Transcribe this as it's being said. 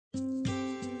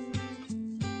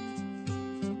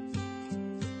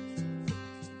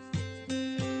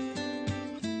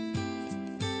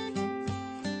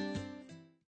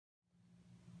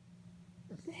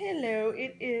So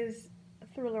it is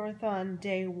Thrillerathon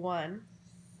day 1.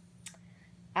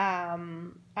 I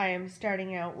am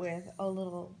starting out with a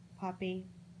little puppy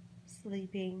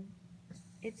sleeping.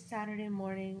 It's Saturday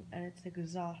morning and it's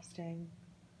exhausting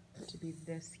to be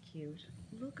this cute.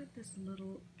 Look at this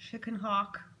little chicken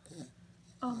hawk.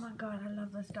 Oh my god, I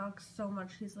love this dog so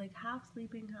much. She's like half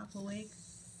sleeping, half awake.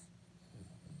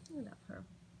 I love her.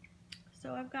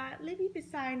 So I've got Libby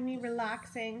beside me,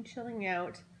 relaxing, chilling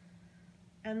out.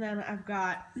 And then I've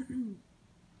got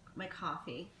my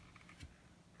coffee.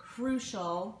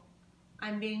 Crucial.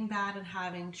 I'm being bad at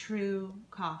having true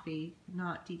coffee,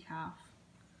 not decaf.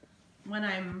 When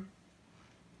I'm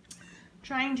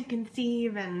trying to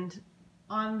conceive and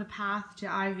on the path to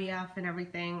IVF and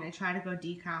everything, I try to go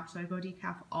decaf, so I go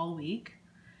decaf all week.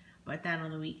 But then on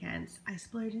the weekends, I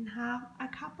splurge and have a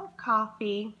cup of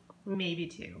coffee, maybe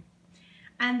 2.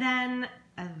 And then,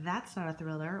 that's not a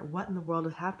thriller. What in the world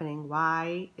is happening?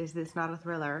 Why is this not a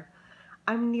thriller?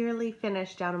 I'm nearly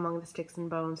finished Down Among the Sticks and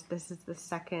Bones. This is the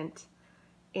second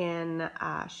in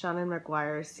Seanan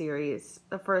McGuire's series.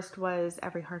 The first was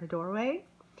Every Heart a Doorway.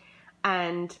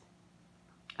 And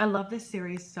I love this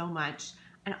series so much.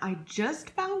 And I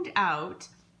just found out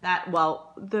that,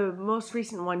 well, the most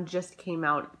recent one just came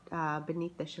out,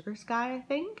 Beneath the Sugar Sky, I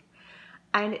think.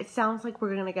 And it sounds like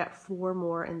we're going to get 4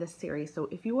 more in this series. So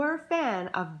if you are a fan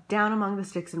of Down Among the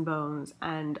Sticks and Bones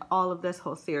and all of this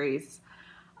whole series,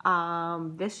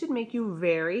 this should make you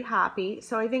very happy.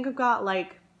 So I think I've got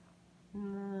like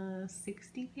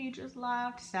 60 pages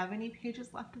left, 70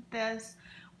 pages left of this.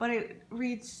 But it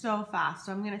reads so fast.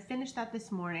 So I'm going to finish that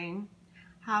this morning,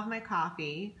 have my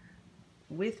coffee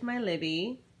with my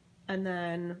Libby, and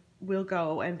then we'll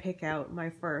go and pick out my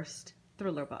first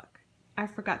thriller book. I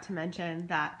forgot to mention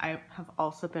that I have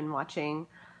also been watching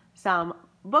some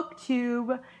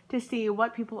BookTube to see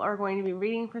what people are going to be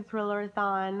reading for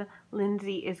Thrillerathon.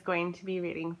 Lindsay is going to be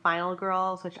reading Final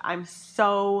Girls, which I'm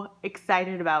so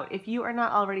excited about. If you are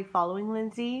not already following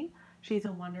Lindsay, she's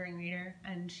a wandering reader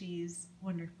and she's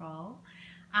wonderful.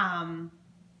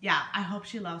 Yeah, I hope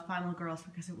she loves Final Girls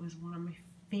because it was one of my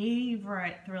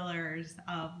favorite thrillers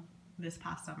of this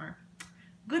past summer.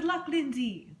 Good luck,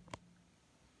 Lindsay!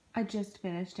 I just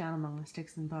finished Down Among the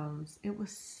Sticks and Bones. It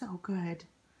was so good.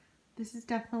 This is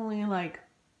definitely like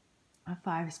a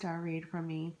 5-star read from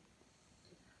me.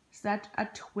 Such a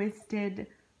twisted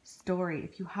story.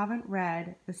 If you haven't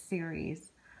read the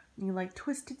series, and you like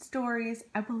twisted stories,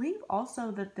 I believe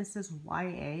also that this is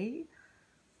YA.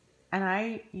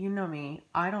 And you know me,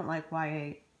 I don't like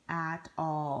YA at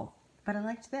all, but I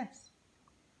liked this.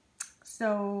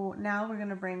 So now we're going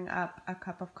to bring up a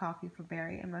cup of coffee for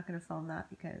Barry. I'm not going to film that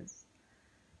because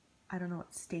I don't know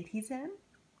what state he's in.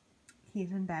 He's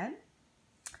in bed.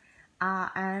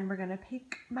 And we're going to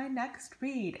pick my next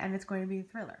read, and it's going to be a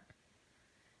thriller.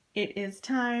 It is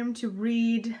time to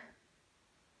read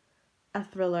a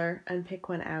thriller and pick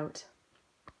one out.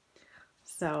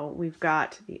 So we've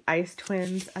got The Ice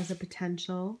Twins as a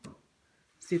potential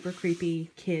super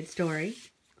creepy kid story.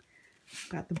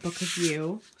 Got The Book of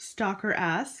You,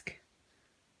 stalker-esque,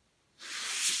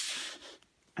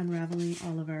 Unraveling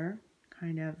Oliver,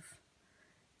 kind of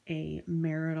a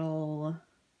marital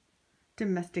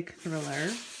domestic thriller.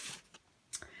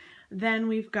 Then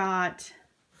we've got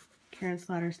Karen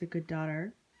Slaughter's The Good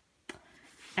Daughter.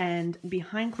 And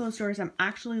Behind Closed Doors, I'm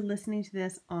actually listening to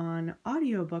this on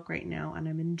audiobook right now and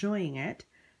I'm enjoying it.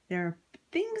 There are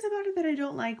things about it that I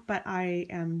don't like, but I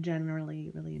am generally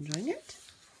really enjoying it.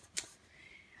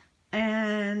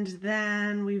 And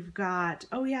then we've got,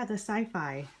 oh yeah, the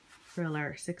sci-fi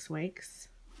thriller, 6 Weeks.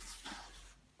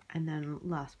 And then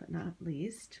last but not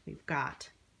least, we've got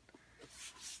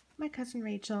My Cousin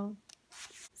Rachel.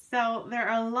 So there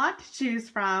are a lot to choose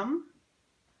from,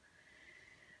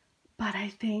 but I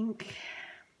think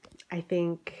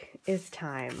it's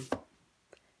time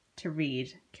to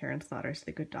read Karen Slaughter's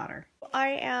The Good Daughter.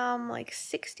 I am like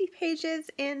 60 pages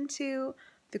into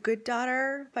The Good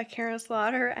Daughter by Karen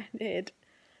Slaughter, and it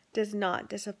does not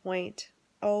disappoint.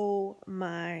 Oh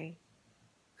my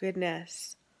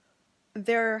goodness.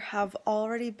 There have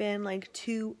already been like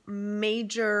 2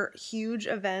 major, huge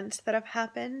events that have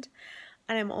happened,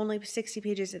 and I'm only 60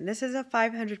 pages in. This is a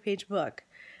 500-page book,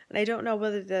 and I don't know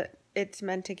whether it's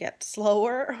meant to get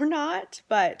slower or not,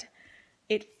 but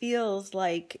it feels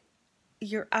like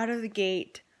you're out of the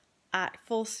gate at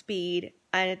full speed,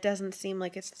 and it doesn't seem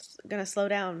like it's gonna slow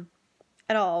down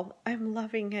at all. I'm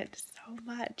loving it so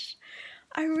much.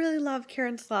 I really love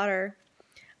Karen Slaughter.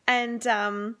 And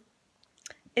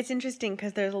it's interesting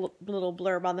because there's a little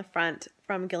blurb on the front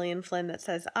from Gillian Flynn that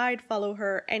says, "I'd follow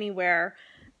her anywhere."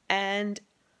 And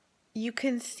you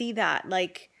can see that,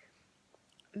 like,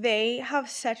 they have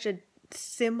such a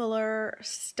similar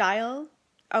style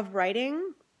of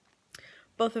writing.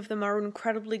 Both of them are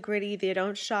incredibly gritty. They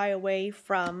don't shy away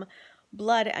from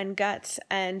blood and guts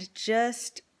and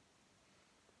just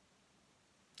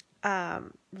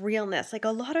realness. Like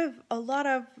a lot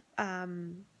of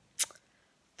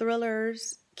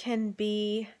thrillers can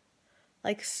be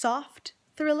like soft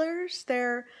thrillers.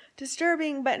 They're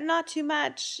disturbing, but not too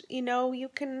much. You know, you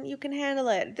can handle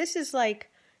it. This is like,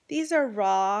 these are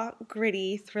raw,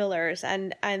 gritty thrillers,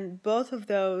 and both of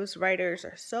those writers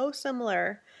are so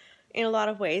similar in a lot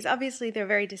of ways. Obviously, they're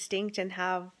very distinct and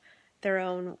have their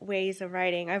own ways of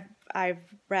writing. I've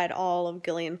read all of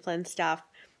Gillian Flynn's stuff,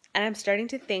 and I'm starting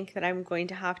to think that I'm going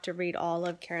to have to read all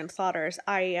of Karen Slaughter's.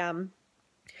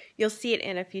 You'll see it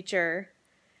in a future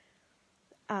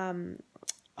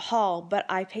haul, but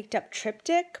I picked up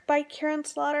Triptych by Karen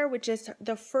Slaughter, which is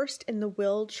the first in the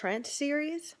Will Trent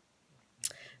series.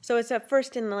 So it's a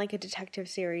first in like a detective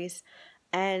series.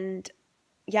 And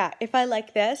yeah, if I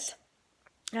like this,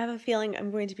 I have a feeling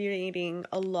I'm going to be reading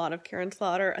a lot of Karen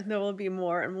Slaughter, and there will be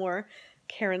more and more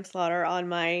Karen Slaughter on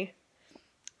my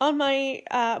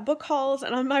book hauls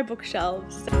and on my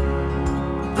bookshelves.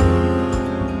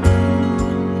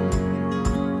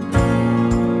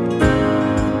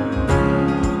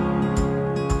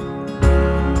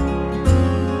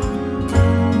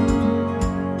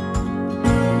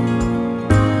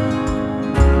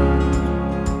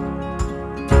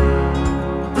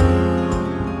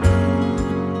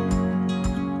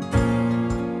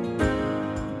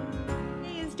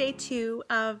 Day 2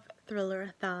 of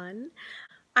Thrillerathon.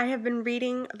 I have been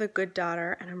reading The Good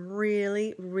Daughter, and I'm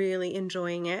really, really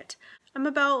enjoying it. I'm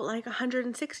about like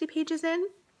 160 pages in.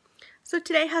 So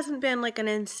today hasn't been like an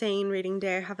insane reading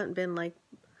day. I haven't been like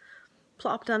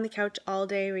plopped on the couch all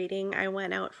day reading. I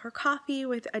went out for coffee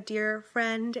with a dear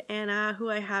friend, Anna, who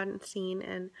I hadn't seen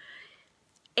in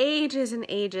ages and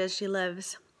ages. She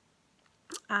lives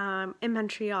in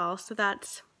Montreal, so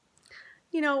that's,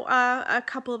 you know, a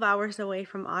couple of hours away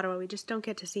from Ottawa. We just don't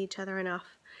get to see each other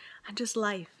enough. And just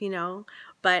life, you know.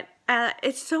 But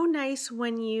it's so nice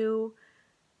when you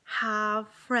have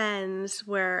friends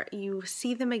where you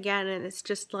see them again and it's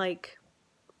just like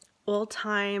old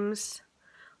times.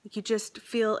 Like you just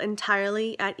feel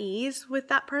entirely at ease with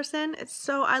that person.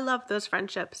 I love those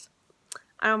friendships.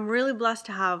 I'm really blessed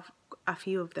to have a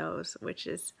few of those, which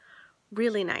is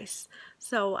really nice.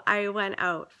 So I went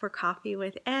out for coffee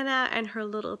with Anna and her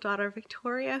little daughter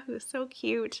Victoria, who's so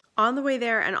cute. On the way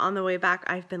there and on the way back,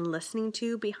 I've been listening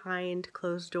to Behind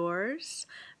Closed Doors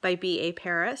by B.A.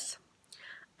 Paris.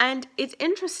 And it's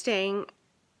interesting.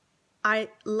 I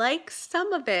like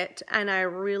some of it and I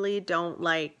really don't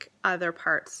like other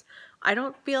parts. I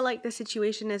don't feel like the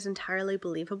situation is entirely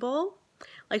believable.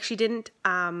 Like she didn't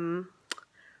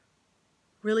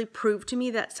really prove to me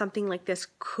that something like this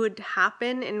could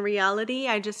happen in reality.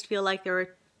 I just feel like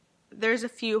there's a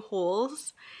few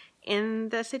holes in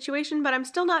the situation, but I'm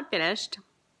still not finished.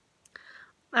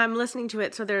 I'm listening to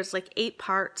it, so there's like 8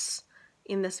 parts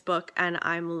in this book, and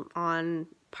I'm on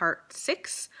part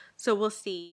 6, so we'll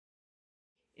see.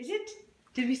 Is it?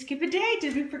 Did we skip a day?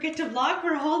 Did we forget to vlog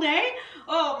for a whole day?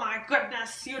 Oh my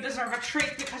goodness, you deserve a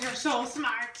treat because you're so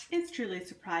smart. It's truly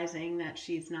surprising that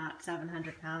she's not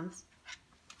 700 pounds.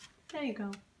 There you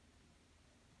go.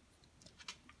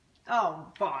 Oh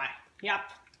boy. Yep.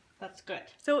 That's good.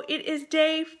 So it is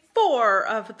day 4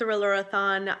 of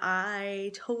Thrillerathon.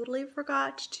 I totally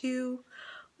forgot to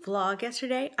vlog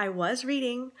yesterday. I was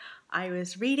reading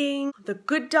The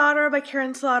Good Daughter by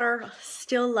Karen Slaughter.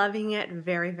 Still loving it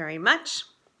very, very much.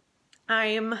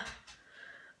 I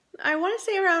want to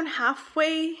say around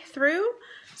halfway through,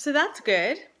 so that's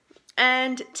good.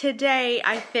 And today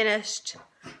I finished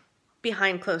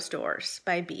Behind Closed Doors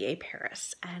by B.A.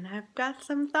 Paris, and I've got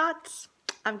some thoughts.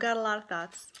 I've got a lot of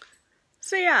thoughts.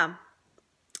 So yeah,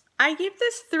 I gave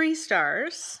this 3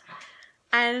 stars,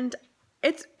 and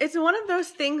it's one of those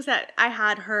things that I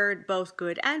had heard both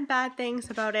good and bad things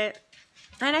about it,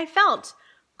 and I felt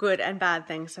good and bad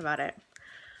things about it.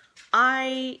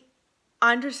 I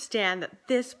understand that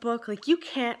this book, like, you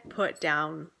can't put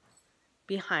down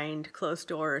Behind Closed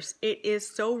Doors. It is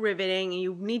so riveting, and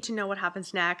you need to know what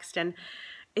happens next, and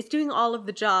it's doing all of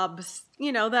the jobs,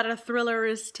 you know, that a thriller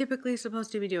is typically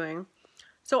supposed to be doing.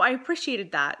 So I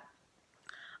appreciated that.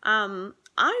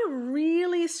 I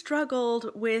really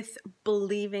struggled with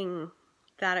believing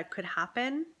that it could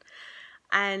happen,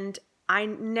 and I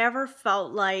never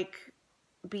felt like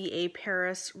B.A.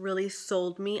 Paris really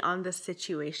sold me on the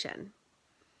situation.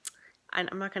 And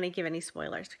I'm not going to give any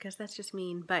spoilers because that's just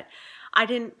mean, but I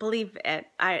didn't believe it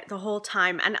the whole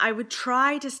time. And I would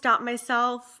try to stop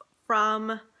myself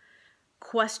from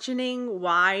questioning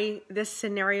why this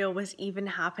scenario was even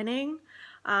happening,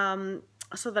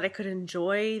 so that I could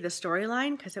enjoy the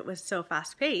storyline because it was so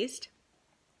fast-paced.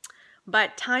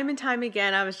 But time and time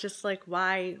again, I was just like,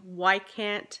 why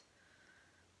can't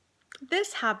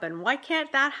this happen? Why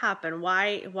can't that happen?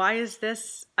 Why is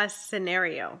this a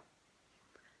scenario?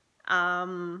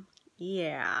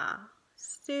 Yeah.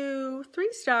 So 3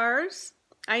 stars.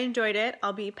 I enjoyed it.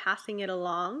 I'll be passing it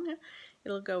along.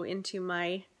 It'll go into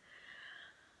my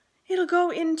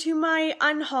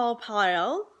unhaul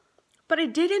pile. But I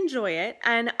did enjoy it,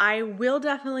 and I will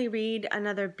definitely read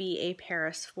another B.A.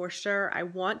 Paris for sure. I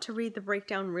want to read the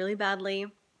breakdown really badly.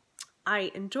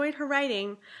 I enjoyed her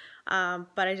writing,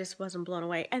 but I just wasn't blown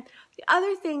away. And the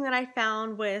other thing that I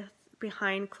found with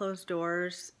Behind Closed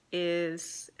Doors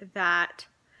is that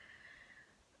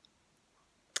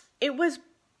it was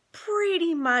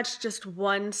pretty much just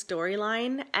one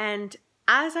storyline, and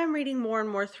as I'm reading more and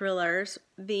more thrillers,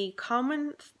 the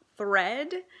common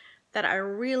thread that I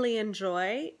really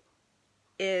enjoy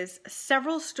is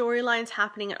several storylines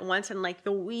happening at once, and like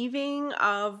the weaving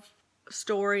of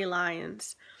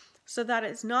storylines so that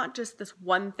it's not just this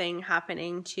one thing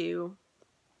happening to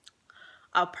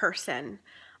a person.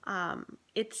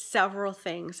 It's several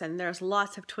things, and there's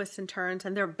lots of twists and turns,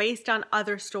 and they're based on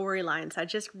other storylines. I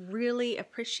just really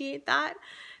appreciate that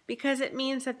because it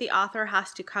means that the author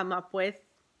has to come up with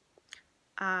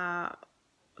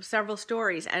several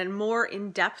stories and more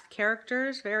in-depth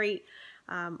characters, very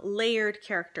layered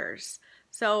characters.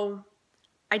 So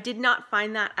I did not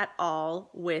find that at all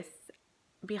with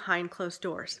Behind Closed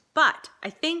Doors. But I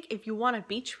think if you want a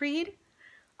beach read,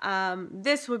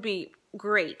 this would be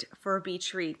great for a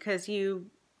beach read because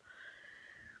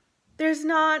there's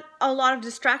not a lot of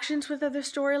distractions with other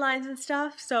storylines and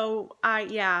stuff. So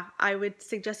I would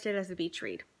suggest it as a beach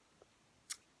read.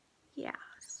 Yeah.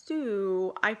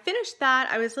 So I finished that.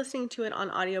 I was listening to it on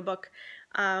audiobook,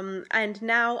 and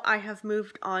now I have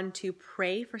moved on to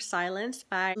Pray for Silence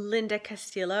by Linda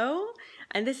Castillo,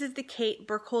 and this is the Kate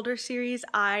Burkholder series.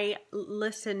 I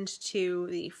listened to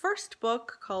the first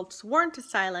book called Sworn to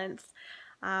Silence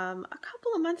a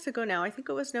couple of months ago now. I think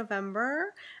it was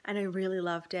November, and I really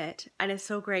loved it. And it's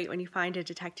so great when you find a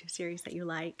detective series that you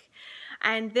like.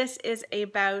 And this is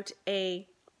about a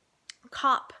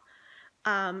cop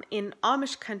in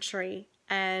Amish country,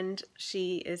 and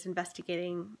she is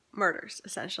investigating murders,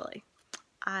 essentially.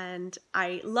 And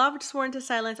I loved Sworn to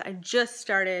Silence. I just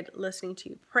started listening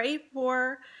to Pray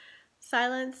for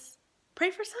Silence.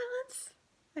 Pray for Silence?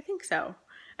 I think so.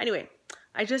 Anyway,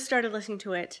 I just started listening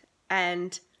to it,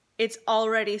 and it's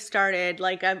already started.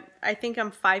 Like, I think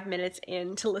I'm 5 minutes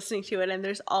into listening to it, and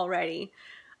there's already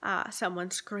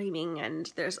someone screaming,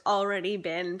 and there's already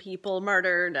been people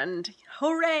murdered, and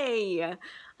hooray!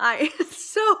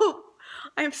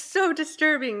 I'm so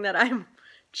disturbing that I'm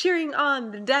cheering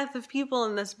on the death of people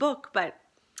in this book, but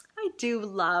I do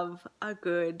love a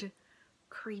good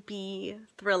creepy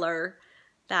thriller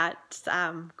that's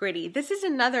gritty. This is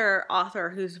another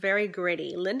author who's very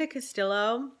gritty. Linda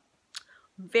Castillo,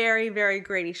 very, very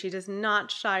gritty. She does not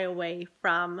shy away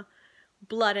from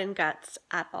blood and guts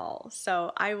at all.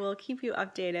 So I will keep you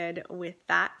updated with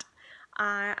that.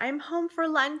 I'm home for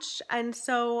lunch, and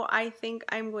so I think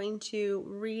I'm going to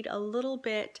read a little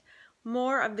bit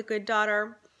more of The Good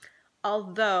Daughter,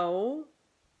 although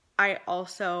I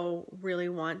also really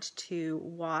want to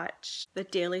watch The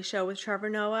Daily Show with Trevor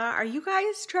Noah. Are you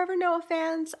guys Trevor Noah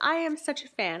fans? I am such a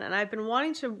fan, and I've been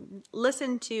wanting to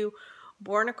listen to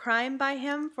Born a Crime by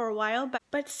him for a while,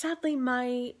 but sadly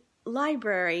my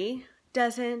library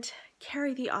doesn't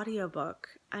carry the audiobook,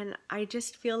 and I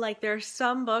just feel like there are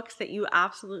some books that you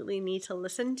absolutely need to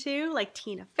listen to, like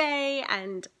Tina Fey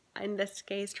and in this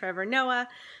case Trevor Noah.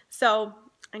 So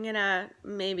I'm gonna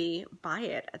maybe buy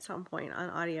it at some point on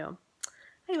audio.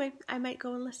 Anyway, I might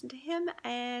go and listen to him,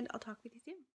 and I'll talk with you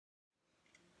soon.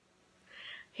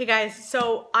 Hey guys,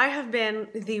 so I have been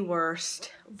the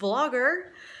worst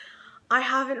vlogger. I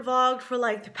haven't vlogged for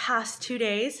like the past 2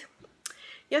 days.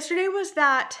 Yesterday was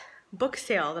that book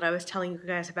sale that I was telling you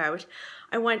guys about.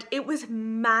 It was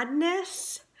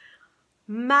madness,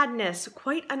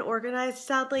 quite unorganized,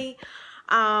 sadly.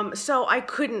 So I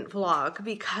couldn't vlog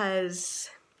because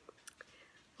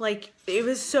like it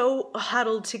was so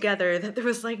huddled together that there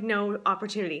was like no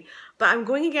opportunity. But I'm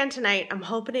going again tonight. I'm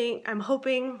hoping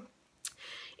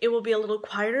it will be a little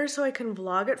quieter so I can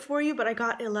vlog it for you, but I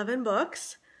got 11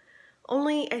 books.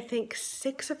 Only I think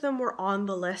 6 of them were on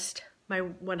the list, my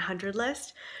 100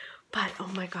 list. But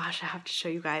oh my gosh, I have to show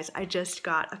you guys. I just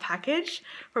got a package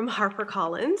from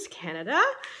HarperCollins, Canada.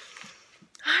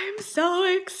 I'm so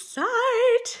excited.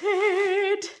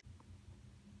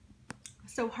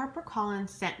 So HarperCollins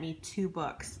sent me 2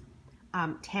 books.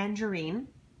 Tangerine.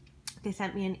 They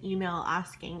sent me an email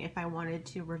asking if I wanted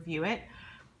to review it.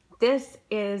 This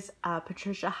is a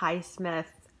Patricia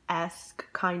Highsmith-esque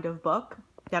kind of book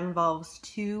that involves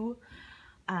 2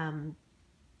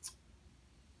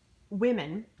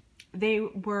 women. They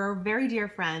were very dear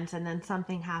friends, and then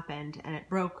something happened and it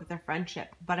broke their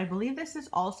friendship. But I believe this is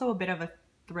also a bit of a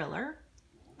thriller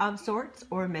of sorts,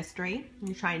 or a mystery.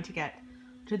 You're trying to get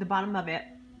to the bottom of it,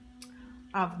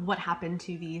 of what happened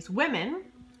to these women.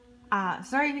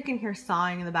 Sorry if you can hear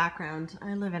sawing in the background.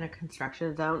 I live in a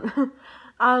construction zone.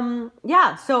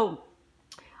 Yeah, so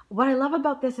what I love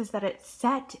about this is that it's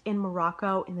set in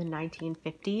Morocco in the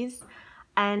 1950s.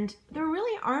 And there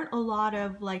really aren't a lot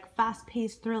of like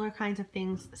fast-paced thriller kinds of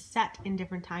things set in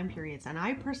different time periods. And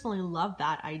I personally love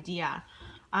that idea.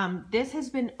 This has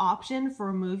been optioned for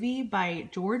a movie by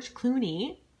George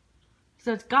Clooney.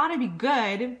 So it's gotta be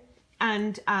good.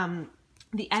 And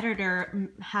the editor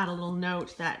had a little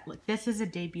note that like, this is a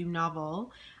debut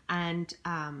novel. And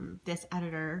this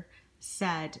editor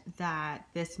said that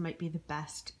this might be the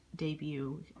best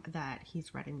debut that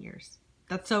he's read in years.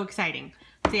 That's so exciting.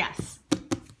 So yes,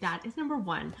 that is number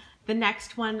 1. The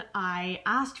next one I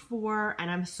asked for,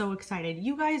 and I'm so excited.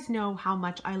 You guys know how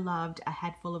much I loved A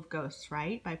Head Full of Ghosts,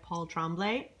 right? By Paul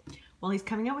Tremblay. Well, he's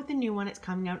coming out with a new one. It's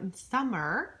coming out in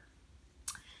summer.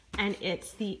 And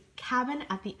it's The Cabin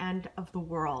at the End of the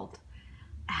World.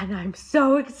 And I'm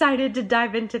so excited to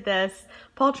dive into this.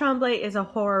 Paul Tremblay is a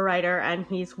horror writer and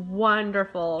he's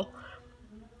wonderful.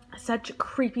 Such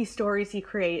creepy stories he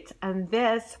creates. And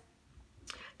this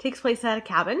takes place at a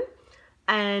cabin,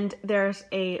 and there's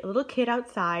a little kid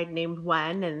outside named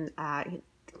Wen, and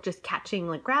just catching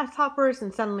like grasshoppers,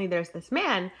 and suddenly there's this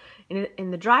man in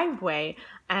the driveway,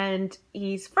 and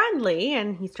he's friendly,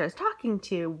 and he starts talking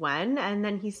to Wen, and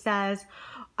then he says,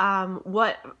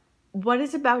 what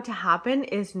is about to happen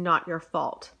is not your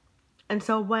fault. And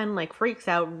so Wen like freaks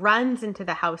out, runs into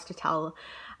the house to tell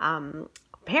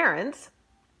parents,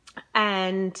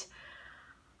 and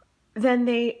then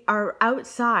they are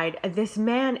outside. This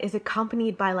man is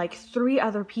accompanied by like 3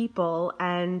 other people,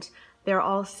 and they're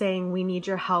all saying, "We need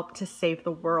your help to save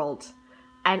the world."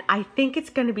 And I think it's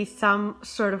going to be some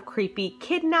sort of creepy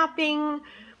kidnapping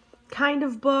kind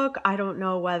of book. I don't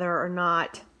know whether or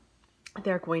not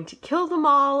they're going to kill them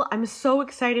all. I'm so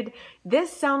excited.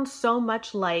 This sounds so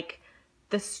much like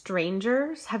The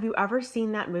Strangers. Have you ever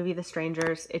seen that movie, The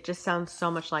Strangers? It just sounds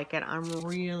so much like it. I'm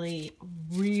really,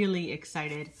 really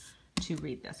excited to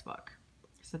read this book.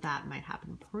 So that might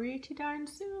happen pretty darn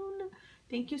soon.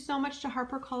 Thank you so much to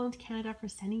HarperCollins Canada for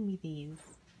sending me these.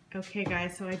 Okay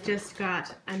guys, so I just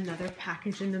got another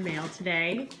package in the mail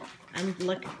today. And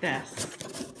look at this.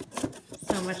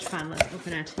 So much fun. Let's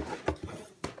open it.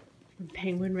 From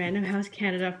Penguin Random House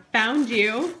Canada. Found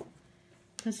you.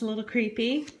 That's a little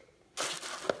creepy.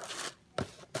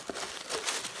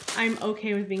 I'm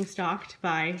okay with being stalked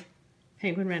by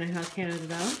Penguin Random House Canada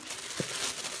though.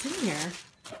 What's in here?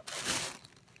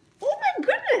 Oh my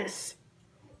goodness!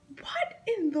 What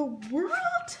in the world?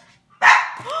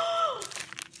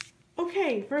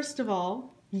 Okay, first of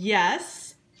all,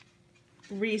 yes,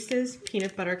 Reese's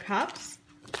peanut butter cups,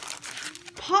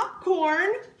 popcorn.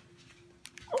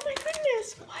 Oh my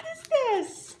goodness, what is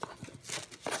this?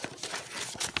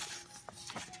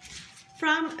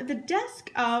 From the desk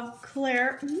of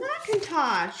Claire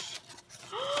McIntosh.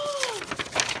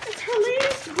 It's her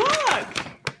latest book.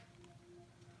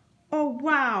 Oh,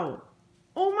 wow.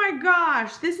 Oh my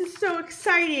gosh, this is so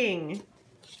exciting.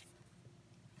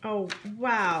 Oh,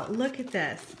 wow, look at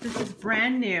this. This is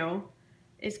brand new.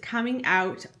 It's coming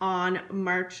out on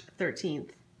March 13th.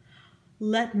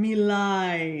 Let Me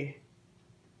Lie.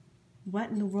 What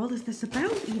in the world is this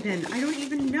about even? I don't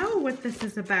even know what this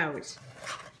is about.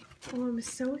 Oh, I'm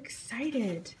so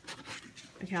excited.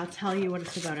 Okay, I'll tell you what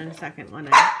it's about in a second when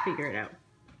I figure it out.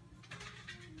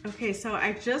 Okay, so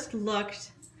I just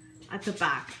looked at the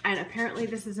back, and apparently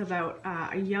this is about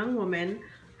a young woman.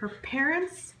 Her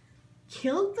parents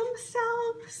killed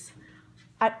themselves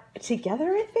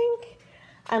together, I think,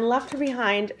 and left her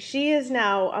behind. She is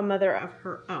now a mother of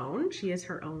her own. She is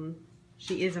her own.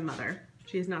 She is a mother.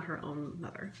 She is not her own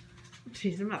mother.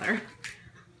 She's a mother.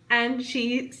 And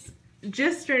she's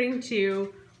just starting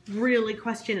to really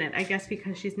question it, I guess,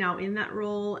 because she's now in that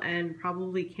role and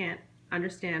probably can't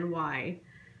understand why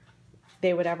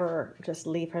they would ever just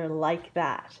leave her like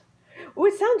that. Oh,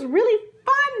 it sounds really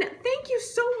fun. Thank you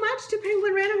so much to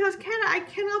Penguin Random House Canada. I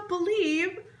cannot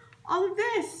believe all of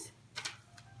this.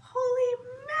 Holy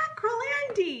mackerel,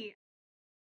 Andy.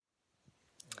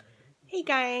 Hey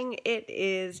gang, it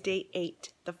is day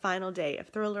 8, the final day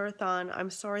of Thrillerathon. I'm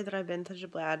sorry that I've been such a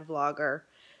bad vlogger.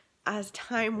 As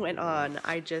time went on,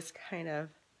 I just kind of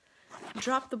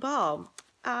dropped the ball.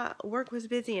 Work was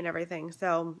busy and everything,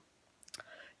 so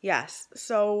yes.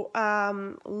 So,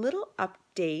 little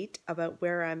update about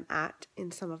where I'm at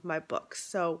in some of my books.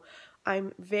 So,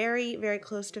 I'm very, very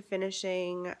close to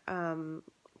finishing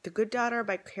The Good Daughter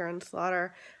by Karen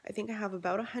Slaughter. I think I have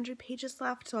about 100 pages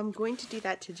left, so I'm going to do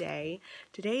that today.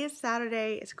 Today is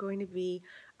Saturday. It's going to be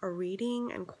a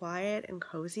reading and quiet and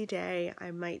cozy day.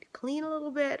 I might clean a little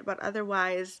bit, but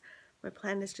otherwise my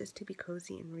plan is just to be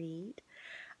cozy and read.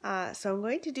 So I'm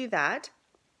going to do that.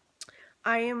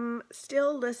 I am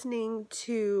still listening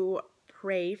to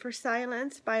Pray for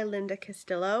Silence by Linda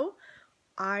Castillo.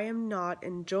 I am not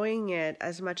enjoying it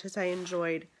as much as I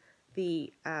enjoyed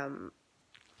the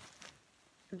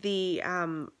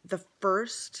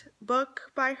first book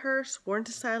by her, Sworn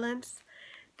to Silence.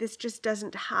 This just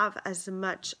doesn't have as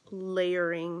much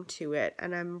layering to it,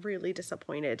 and I'm really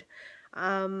disappointed.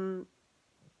 I'm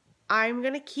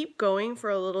gonna keep going for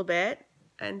a little bit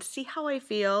and see how I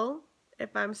feel.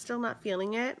 If I'm still not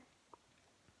feeling it,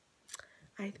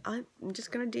 I'm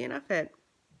just gonna DNF it.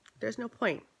 There's no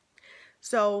point.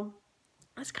 So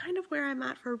that's kind of where I'm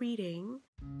at for reading.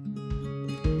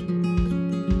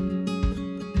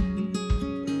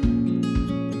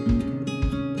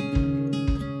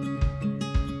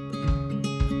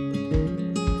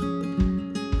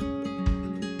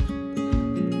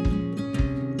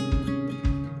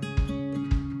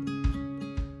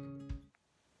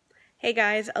 Hey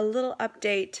guys, a little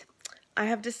update. I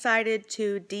have decided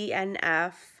to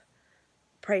DNF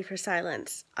Pray for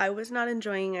Silence. I was not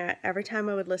enjoying it. Every time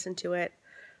I would listen to it,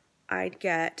 I'd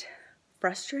get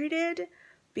frustrated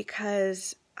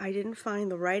because I didn't find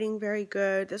the writing very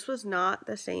good. This was not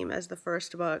the same as the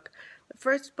first book. The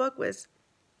first book was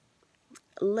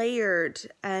layered,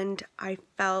 and I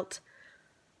felt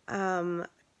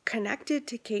connected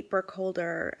to Kate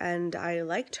Burkholder, and I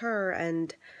liked her,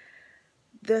 and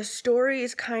the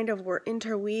stories kind of were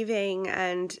interweaving.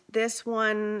 And this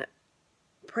one,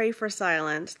 Pray for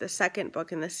Silence, the second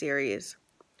book in the series,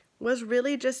 was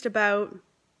really just about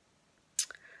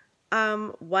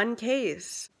one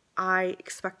case. I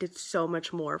expected so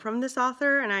much more from this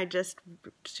author, and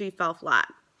she fell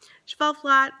flat. She fell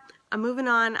flat. I'm moving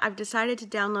on. I've decided to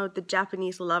download The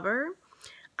Japanese Lover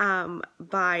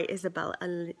by Isabel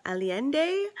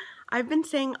Allende. I've been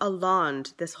saying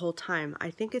Allende this whole time.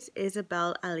 I think it's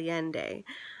Isabel Allende.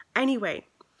 Anyway,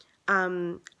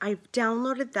 I've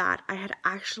downloaded that. I had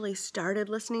actually started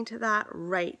listening to that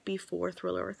right before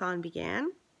Thrillerathon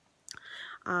began.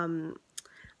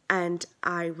 And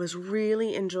I was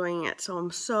really enjoying it, so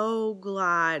I'm so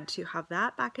glad to have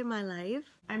that back in my life.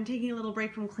 I'm taking a little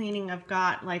break from cleaning. I've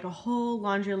got like a whole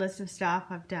laundry list of stuff.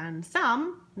 I've done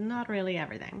some, not really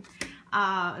everything.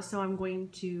 So I'm going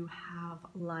to have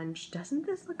lunch. Doesn't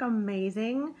this look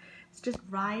amazing? It's just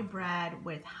rye bread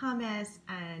with hummus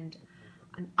and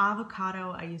an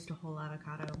avocado. I used a whole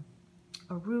avocado.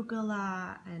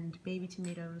 Arugula and baby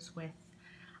tomatoes with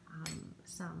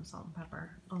some salt and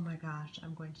pepper. Oh my gosh,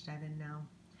 I'm going to dive in now.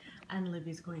 And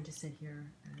Libby's going to sit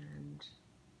here and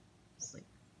sleep.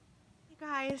 Hey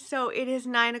guys, so it is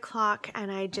 9 o'clock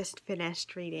and I just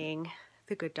finished reading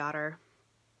The Good Daughter.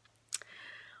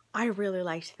 I really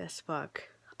liked this book.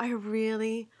 I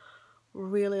really,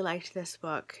 really liked this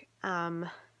book.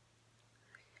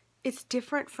 It's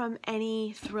different from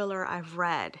any thriller I've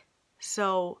read.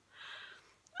 So,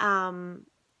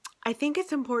 I think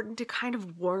it's important to kind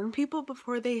of warn people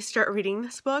before they start reading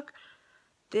this book.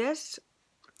 This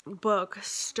book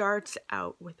starts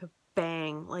out with a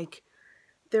bang. Like,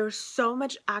 there's so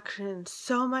much action,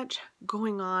 so much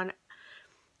going on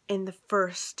in the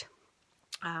first,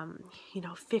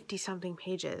 50-something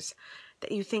pages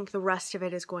that you think the rest of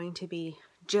it is going to be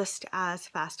just as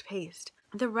fast-paced.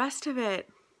 The rest of it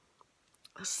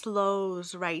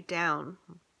slows right down.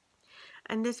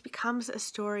 And this becomes a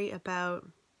story about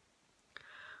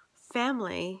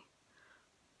family.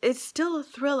 It's still a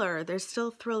thriller. There's still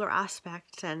thriller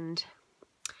aspects, and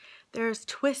there's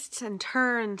twists and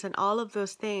turns and all of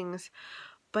those things.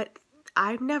 But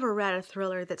I've never read a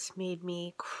thriller that's made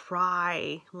me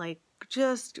cry, like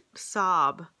just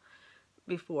sob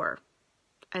before.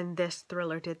 And this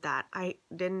thriller did that. I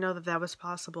didn't know that that was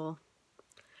possible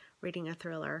reading a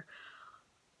thriller.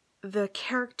 The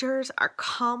characters are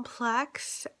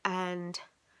complex, and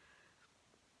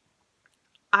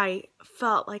I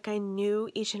felt like I knew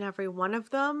each and every one of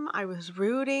them. I was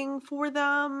rooting for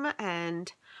them,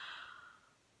 and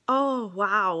oh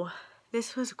wow,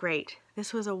 this was great.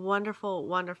 This was a wonderful,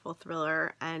 wonderful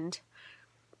thriller, and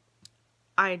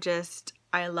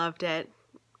I loved it.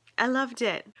 I loved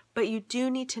it. But you do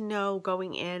need to know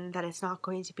going in that it's not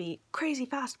going to be crazy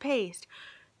fast paced.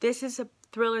 This is a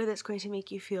thriller that's going to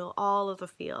make you feel all of the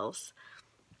feels.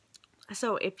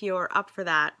 So if you're up for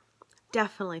that,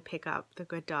 definitely pick up The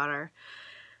Good Daughter.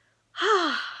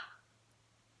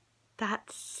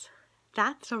 That's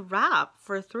a wrap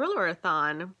for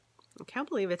Thrillerathon. I can't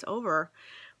believe it's over,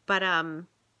 but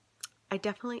I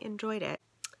definitely enjoyed it.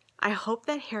 I hope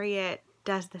that Harriet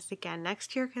does this again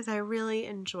next year because I really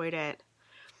enjoyed it.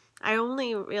 I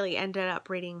only really ended up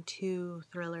reading 2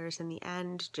 thrillers in the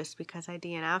end just because I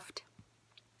DNF'd.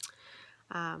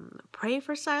 Pray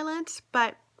for Silence,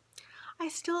 but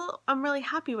I'm really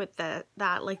happy with that.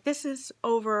 Like, this is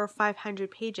over 500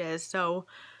 pages, so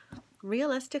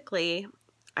realistically,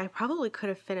 I probably could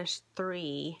have finished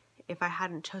 3 if I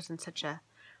hadn't chosen such a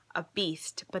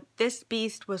beast, but this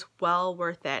beast was well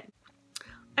worth it.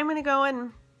 I'm gonna go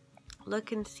and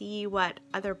look and see what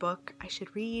other book I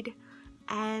should read,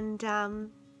 and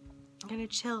I'm gonna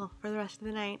chill for the rest of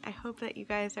the night. I hope that you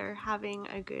guys are having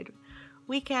a good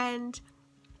weekend,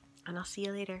 and I'll see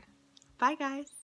you later. Bye, guys.